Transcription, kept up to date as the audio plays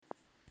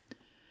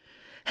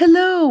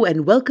Hello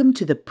and welcome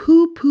to the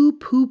Poo Poo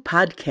Poo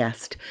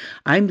podcast.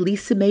 I'm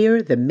Lisa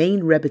Mayer, the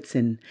Maine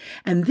Rebbitzin,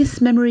 and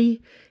this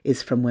memory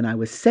is from when I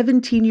was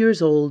 17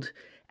 years old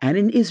and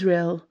in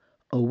Israel,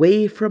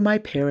 away from my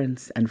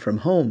parents and from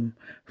home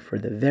for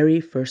the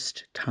very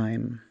first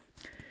time.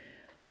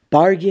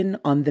 Bargain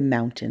on the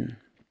Mountain.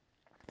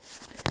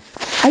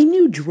 I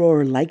knew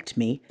Dror liked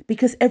me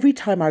because every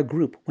time our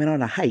group went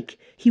on a hike,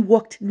 he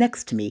walked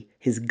next to me,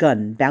 his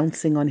gun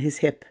bouncing on his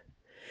hip.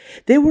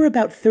 There were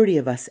about 30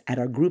 of us at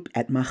our group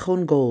at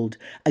Machon Gold,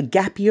 a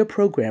gap-year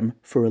program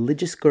for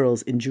religious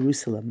girls in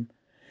Jerusalem.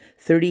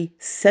 30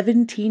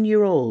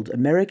 17-year-old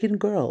American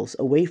girls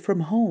away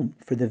from home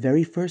for the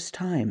very first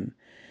time.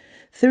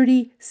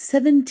 30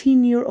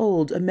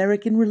 17-year-old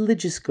American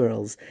religious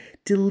girls,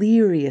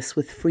 delirious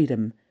with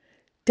freedom,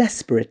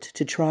 desperate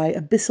to try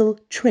a bissel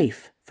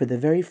treif for the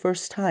very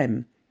first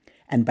time.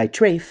 And by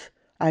treif,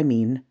 I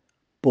mean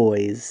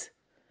boys.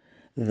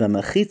 The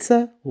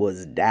mechitza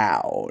was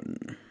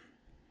down.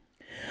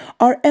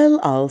 Our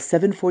El Al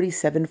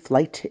 747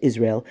 flight to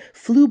Israel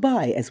flew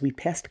by as we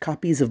passed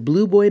copies of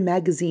Blue Boy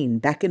magazine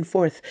back and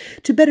forth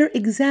to better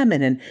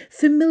examine and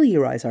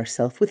familiarize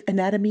ourselves with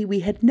anatomy we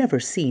had never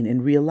seen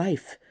in real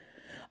life.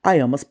 I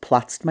almost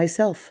plotzed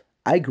myself.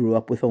 I grew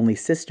up with only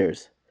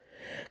sisters.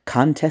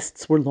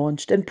 Contests were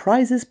launched and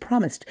prizes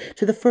promised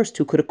to the first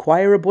who could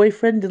acquire a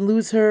boyfriend and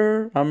lose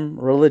her,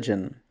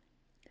 religion.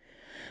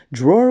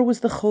 Dror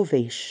was the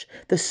chovesh,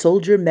 the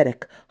soldier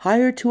medic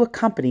hired to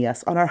accompany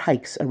us on our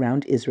hikes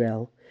around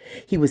Israel.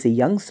 He was a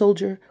young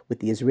soldier with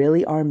the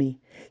Israeli army.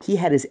 He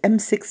had his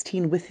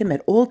M16 with him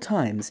at all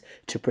times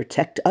to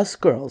protect us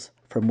girls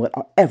from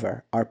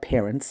whatever our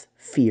parents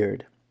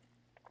feared.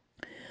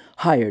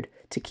 Hired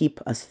to keep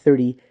us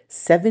 30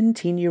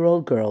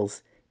 17-year-old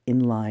girls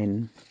in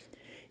line.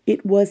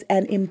 It was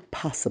an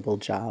impossible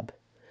job.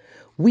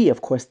 We,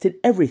 of course, did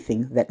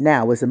everything that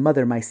now, as a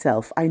mother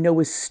myself, I know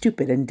is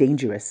stupid and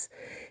dangerous.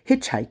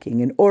 Hitchhiking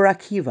in Or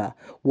Akiva,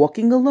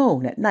 walking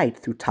alone at night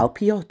through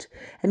Talpiot,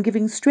 and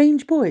giving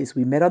strange boys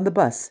we met on the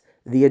bus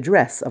the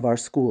address of our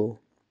school.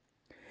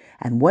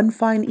 And one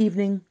fine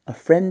evening, a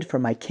friend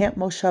from my Camp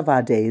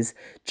Moshava days,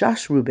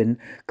 Josh Rubin,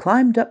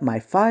 climbed up my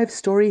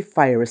 5-story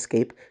fire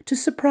escape to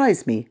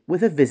surprise me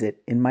with a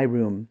visit in my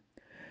room.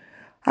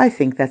 I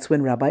think that's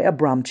when Rabbi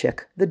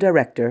Abramchik, the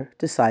director,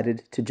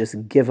 decided to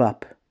just give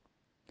up.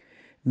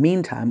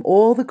 Meantime,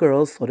 all the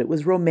girls thought it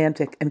was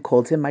romantic and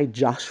called him my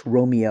Josh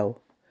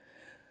Romeo.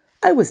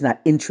 I was not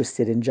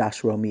interested in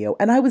Josh Romeo,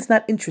 and I was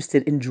not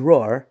interested in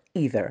Dror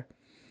either.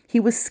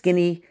 He was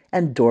skinny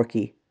and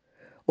dorky.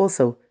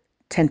 Also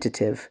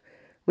tentative,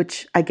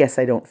 which I guess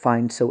I don't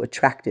find so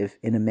attractive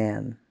in a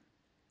man.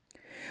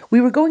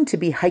 We were going to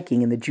be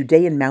hiking in the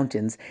Judean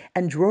mountains,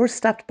 and Dror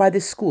stopped by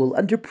the school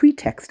under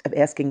pretext of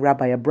asking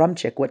Rabbi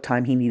Abramchik what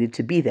time he needed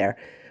to be there,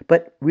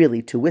 but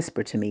really to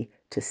whisper to me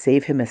to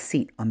save him a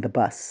seat on the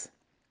bus.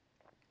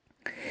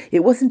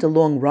 It wasn't a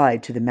long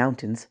ride to the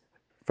mountains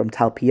from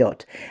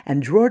Talpiot,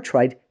 and Dror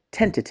tried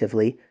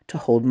tentatively to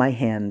hold my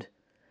hand.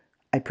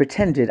 I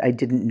pretended I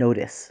didn't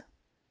notice.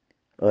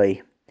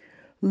 Oy.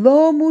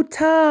 Lo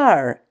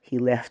mutar, he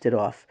laughed it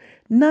off.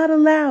 Not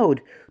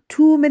allowed.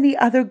 Too many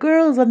other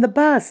girls on the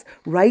bus.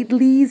 Right,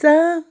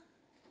 Lisa?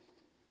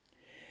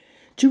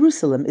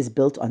 Jerusalem is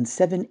built on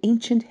 7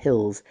 ancient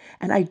hills,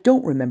 and I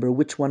don't remember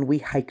which one we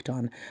hiked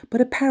on, but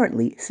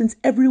apparently, since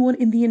everyone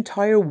in the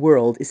entire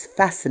world is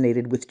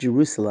fascinated with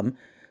Jerusalem,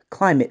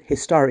 climate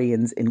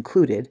historians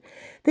included,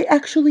 they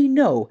actually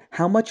know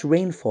how much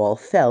rainfall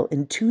fell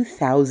in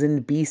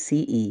 2000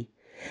 BCE,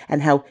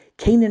 and how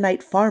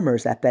Canaanite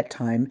farmers at that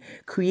time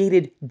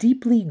created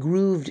deeply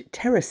grooved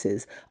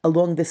terraces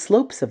along the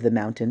slopes of the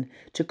mountain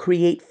to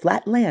create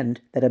flat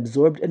land that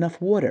absorbed enough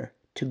water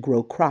to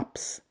grow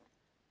crops.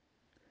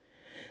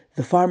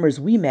 The farmers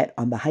we met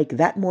on the hike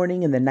that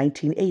morning in the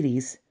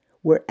 1980s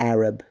were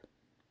Arab.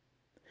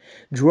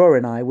 Dror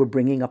and I were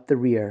bringing up the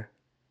rear.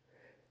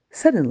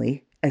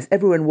 Suddenly, as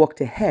everyone walked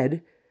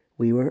ahead,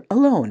 we were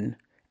alone,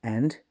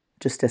 and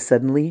just as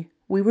suddenly,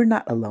 we were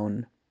not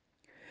alone.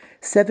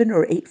 7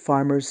 or 8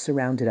 farmers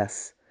surrounded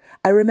us.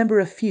 I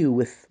remember a few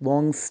with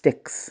long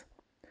sticks.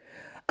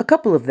 A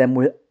couple of them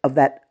were of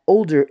that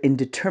older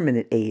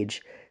indeterminate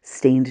age,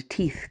 stained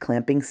teeth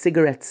clamping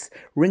cigarettes,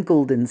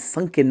 wrinkled and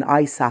sunken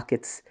eye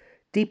sockets,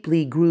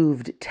 deeply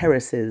grooved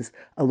terraces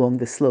along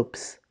the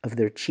slopes of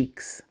their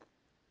cheeks.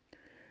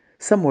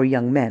 Some were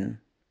young men.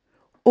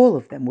 All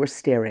of them were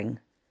staring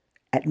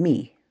at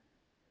me.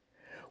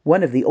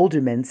 One of the older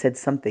men said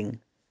something.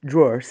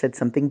 Dror said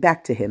something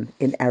back to him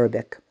in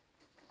Arabic.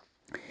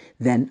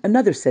 Then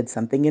another said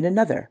something in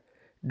another.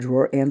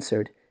 Dror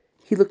answered.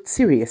 He looked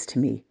serious to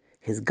me.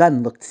 His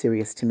gun looked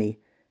serious to me,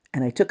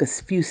 and I took a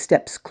few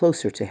steps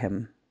closer to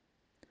him.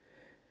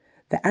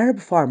 The Arab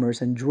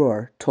farmers and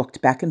Dror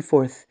talked back and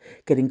forth,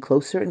 getting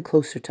closer and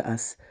closer to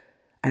us.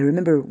 I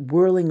remember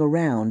whirling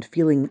around,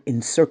 feeling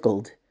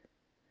encircled.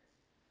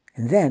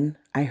 And then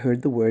I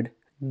heard the word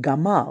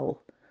gamal,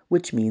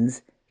 which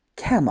means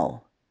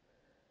camel.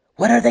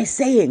 "What are they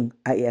saying?"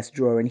 I asked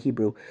Dror in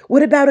Hebrew.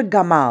 "What about a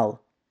gamal?"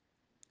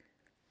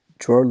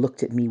 Dror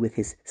looked at me with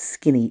his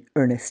skinny,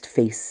 earnest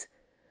face.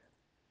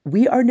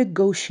 "We are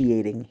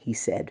negotiating," he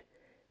said,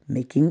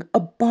 "making a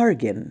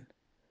bargain."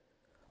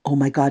 "Oh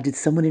my God, did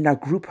someone in our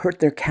group hurt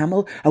their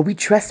camel? Are we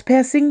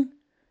trespassing?"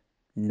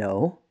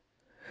 "No."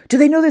 "Do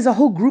they know there's a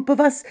whole group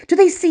of us? Do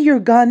they see your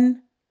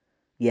gun?"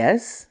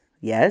 "Yes,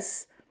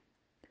 yes."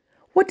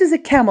 "What does a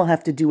camel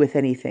have to do with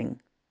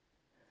anything?"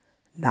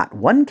 "Not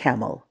one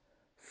camel,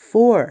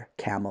 4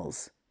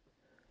 camels."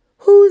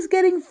 "Who's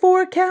getting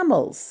 4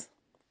 camels?"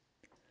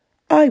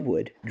 "I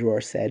would," Dror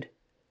said,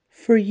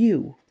 "for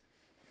you."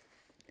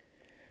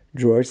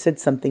 Dror said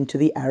something to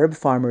the Arab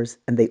farmers,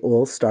 and they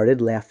all started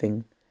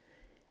laughing.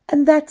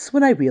 And that's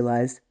when I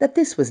realized that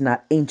this was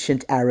not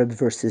ancient Arab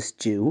versus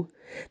Jew.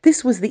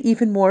 This was the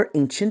even more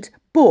ancient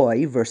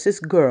boy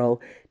versus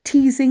girl.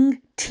 Teasing,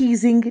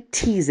 teasing,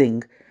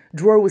 teasing.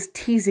 Dror was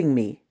teasing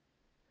me.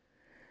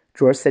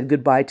 Dror said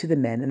goodbye to the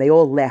men, and they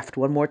all laughed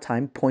one more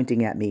time,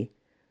 pointing at me.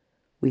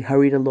 We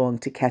hurried along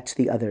to catch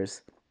the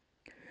others.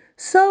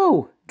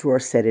 "So," Dror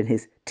said in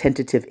his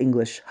tentative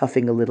English,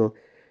 huffing a little,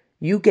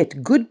 "you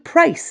get good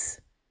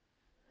price."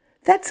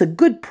 "That's a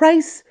good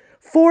price?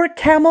 4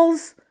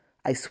 camels?"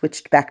 I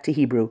switched back to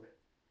Hebrew.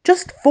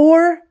 "Just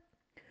 4?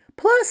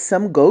 Plus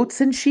some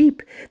goats and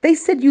sheep. They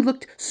said you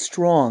looked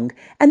strong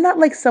and not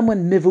like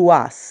someone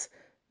mivuas,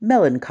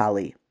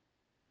 melancholy."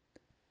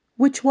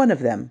 "Which one of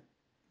them?"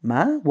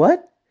 "Ma,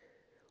 what?"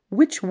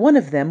 "Which one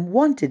of them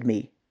wanted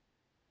me?"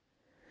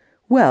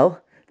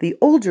 "Well, the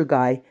older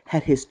guy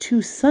had his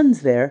 2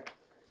 sons there."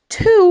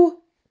 "2?"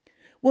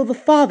 "Well, the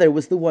father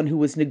was the one who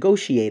was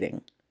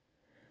negotiating."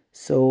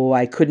 "So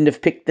I couldn't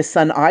have picked the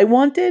son I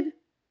wanted?"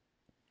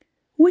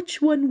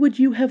 "Which one would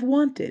you have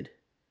wanted?"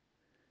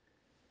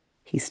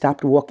 He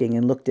stopped walking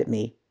and looked at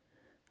me.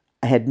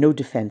 I had no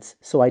defense,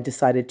 so I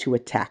decided to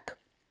attack.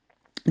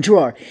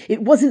 "Dror,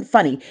 it wasn't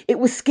funny. It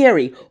was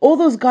scary. All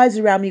those guys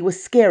around me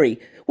was scary.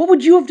 What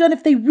would you have done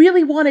if they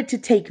really wanted to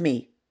take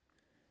me?"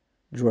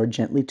 Dror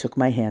gently took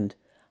my hand.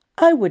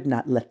 "I would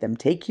not let them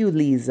take you,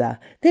 Lisa.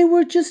 They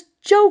were just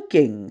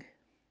joking."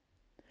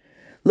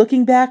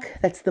 Looking back,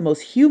 that's the most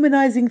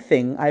humanizing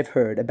thing I've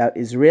heard about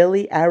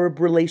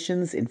Israeli-Arab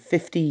relations in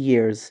 50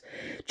 years.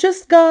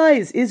 Just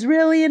guys,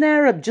 Israeli and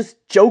Arab, just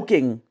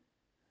joking.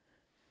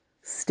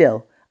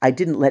 Still, I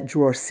didn't let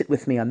Dror sit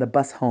with me on the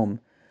bus home,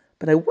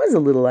 but I was a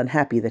little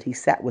unhappy that he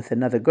sat with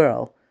another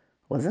girl,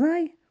 wasn't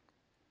I?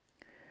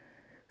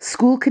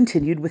 School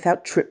continued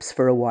without trips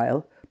for a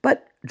while,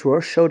 but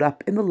Dror showed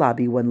up in the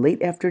lobby one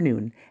late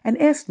afternoon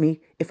and asked me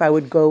if I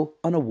would go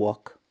on a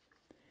walk.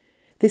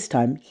 This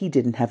time he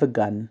didn't have a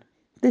gun.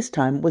 This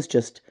time was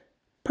just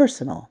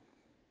personal.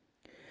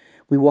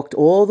 We walked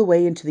all the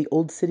way into the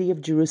old city of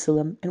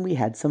Jerusalem and we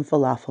had some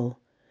falafel.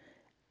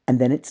 And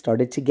then it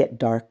started to get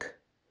dark.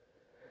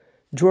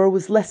 Dror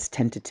was less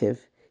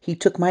tentative. He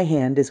took my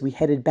hand as we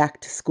headed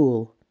back to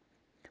school.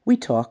 We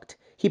talked.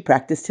 He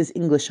practiced his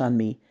English on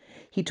me.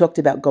 He talked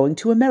about going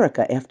to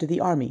America after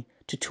the army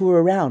to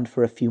tour around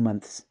for a few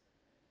months.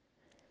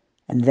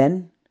 And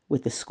then,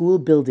 with the school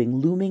building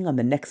looming on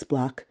the next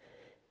block,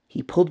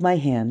 he pulled my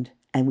hand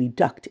and we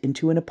ducked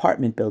into an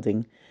apartment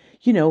building.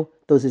 You know,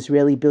 those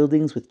Israeli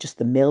buildings with just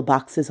the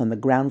mailboxes on the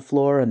ground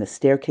floor and the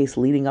staircase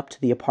leading up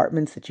to the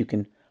apartments that you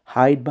can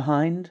hide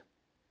behind.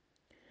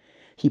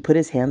 He put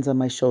his hands on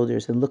my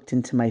shoulders and looked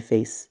into my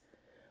face.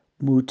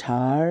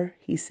 "Mutar,"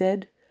 he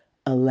said,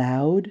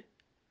 "allowed."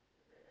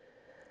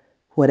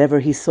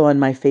 Whatever he saw in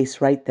my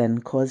face right then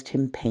caused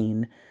him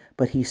pain,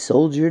 but he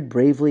soldiered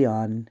bravely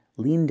on,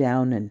 leaned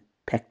down and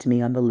pecked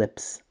me on the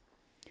lips.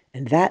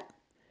 And that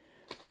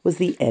was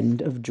the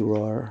end of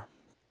Dror.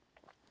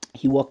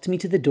 He walked me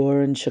to the door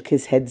and shook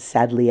his head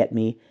sadly at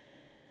me.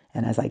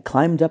 And as I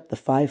climbed up the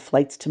 5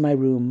 flights to my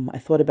room, I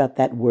thought about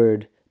that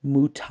word,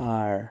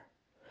 mutar.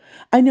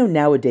 I know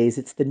nowadays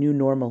it's the new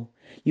normal.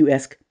 You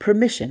ask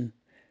permission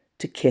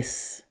to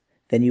kiss.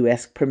 Then you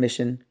ask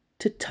permission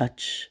to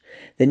touch.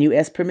 Then you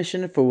ask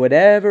permission for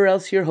whatever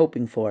else you're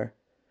hoping for.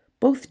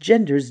 Both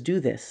genders do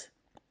this.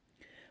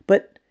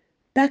 But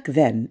back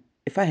then,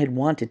 if I had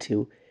wanted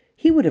to,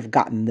 he would have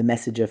gotten the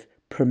message of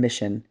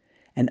permission,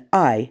 and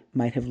I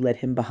might have led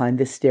him behind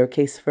this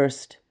staircase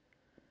first.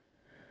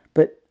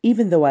 But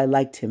even though I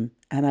liked him,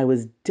 and I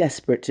was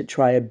desperate to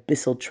try a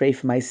Bissell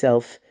Trafe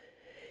myself,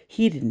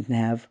 he didn't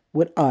have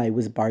what I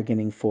was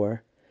bargaining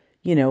for.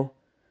 You know,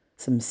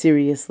 some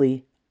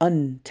seriously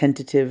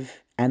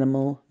untentative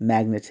animal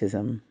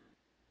magnetism.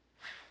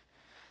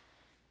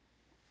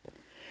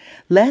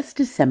 Last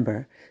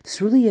December,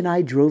 Sruli and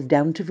I drove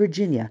down to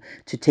Virginia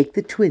to take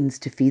the twins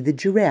to feed the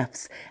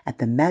giraffes at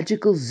the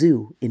Magical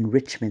Zoo in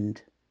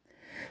Richmond.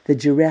 The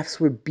giraffes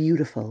were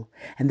beautiful,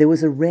 and there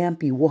was a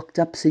ramp you walked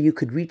up so you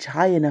could reach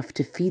high enough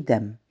to feed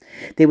them.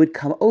 They would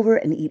come over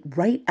and eat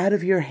right out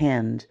of your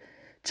hand.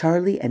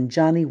 Charlie and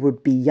Johnny were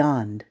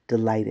beyond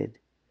delighted.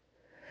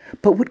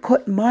 But what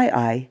caught my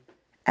eye,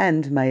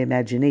 and my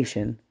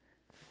imagination,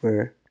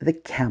 were the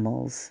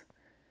camels.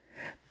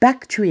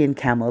 Bactrian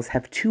camels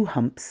have 2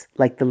 humps,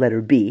 like the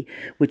letter B,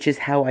 which is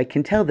how I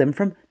can tell them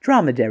from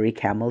dromedary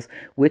camels,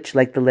 which,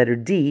 like the letter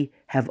D,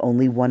 have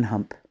only 1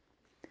 hump.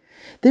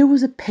 There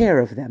was a pair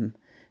of them,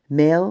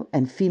 male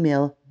and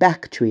female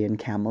Bactrian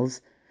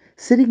camels,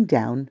 sitting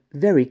down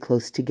very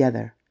close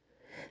together.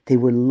 They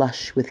were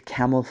lush with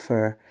camel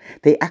fur.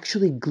 They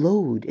actually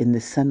glowed in the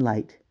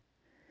sunlight.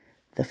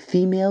 The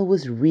female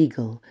was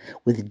regal,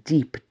 with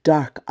deep,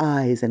 dark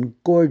eyes and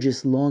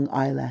gorgeous long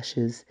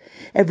eyelashes.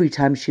 Every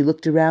time she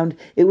looked around,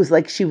 it was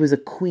like she was a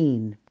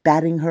queen,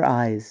 batting her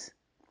eyes.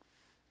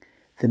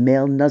 The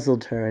male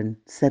nuzzled her and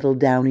settled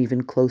down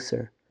even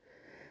closer.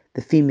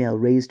 The female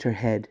raised her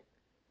head.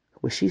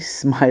 Was she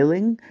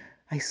smiling?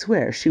 I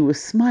swear she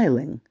was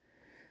smiling.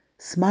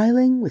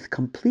 Smiling with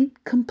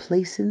complete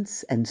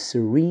complacence and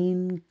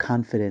serene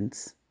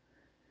confidence.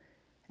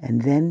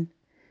 And then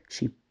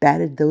she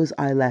batted those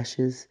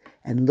eyelashes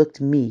and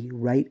looked me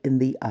right in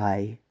the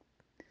eye.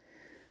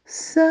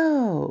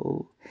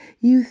 "So,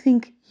 you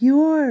think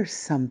you're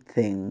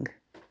something,"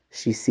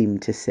 she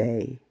seemed to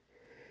say.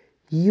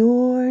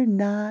 "You're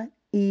not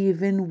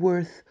even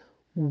worth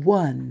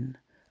one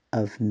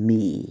of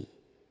me."